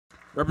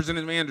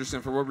Representative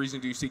Anderson, for what reason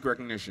do you seek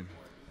recognition?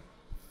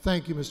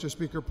 Thank you, Mr.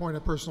 Speaker. Point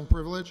of personal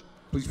privilege.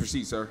 Please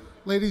proceed, sir.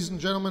 Ladies and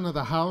gentlemen of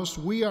the House,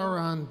 we are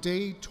on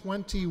day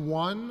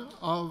 21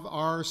 of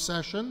our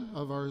session,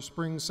 of our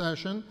spring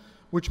session,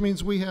 which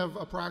means we have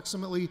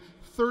approximately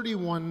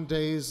 31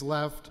 days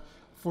left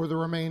for the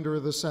remainder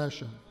of the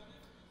session.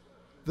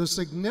 The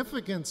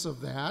significance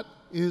of that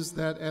is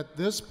that at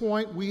this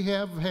point we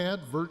have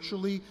had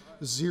virtually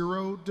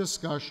zero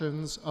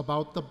discussions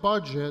about the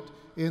budget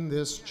in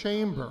this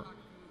chamber.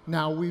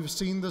 Now, we've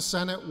seen the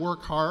Senate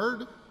work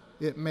hard.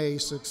 It may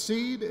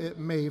succeed, it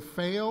may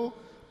fail,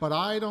 but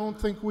I don't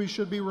think we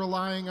should be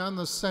relying on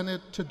the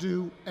Senate to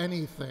do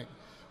anything.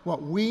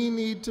 What we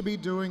need to be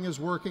doing is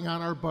working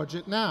on our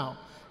budget now.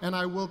 And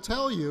I will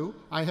tell you,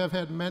 I have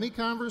had many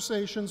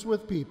conversations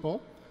with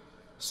people.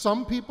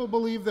 Some people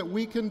believe that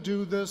we can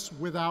do this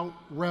without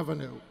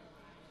revenue,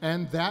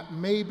 and that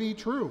may be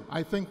true.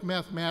 I think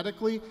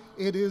mathematically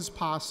it is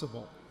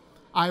possible.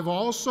 I've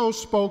also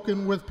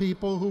spoken with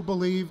people who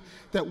believe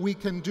that we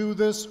can do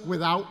this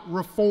without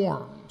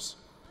reforms,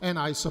 and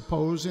I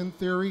suppose in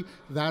theory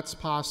that's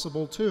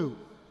possible too.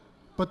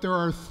 But there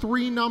are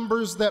three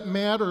numbers that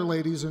matter,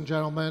 ladies and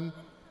gentlemen: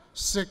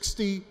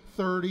 60,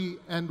 30,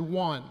 and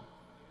 1.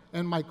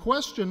 And my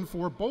question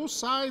for both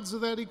sides of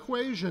that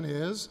equation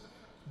is,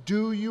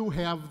 do you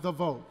have the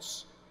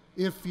votes?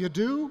 If you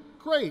do,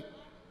 great,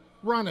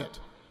 run it.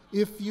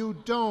 If you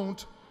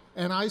don't,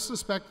 and I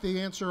suspect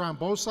the answer on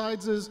both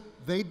sides is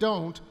they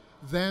don't,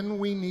 then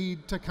we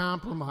need to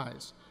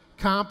compromise.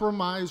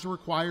 Compromise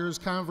requires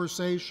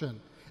conversation,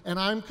 and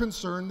I'm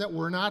concerned that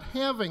we're not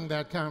having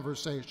that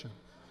conversation.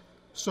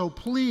 So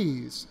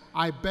please,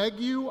 I beg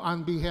you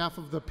on behalf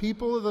of the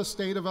people of the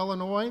state of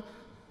Illinois,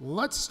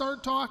 let's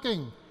start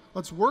talking.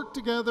 Let's work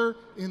together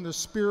in the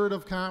spirit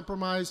of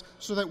compromise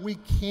so that we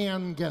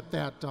can get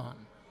that done.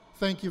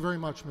 Thank you very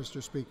much,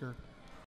 Mr. Speaker.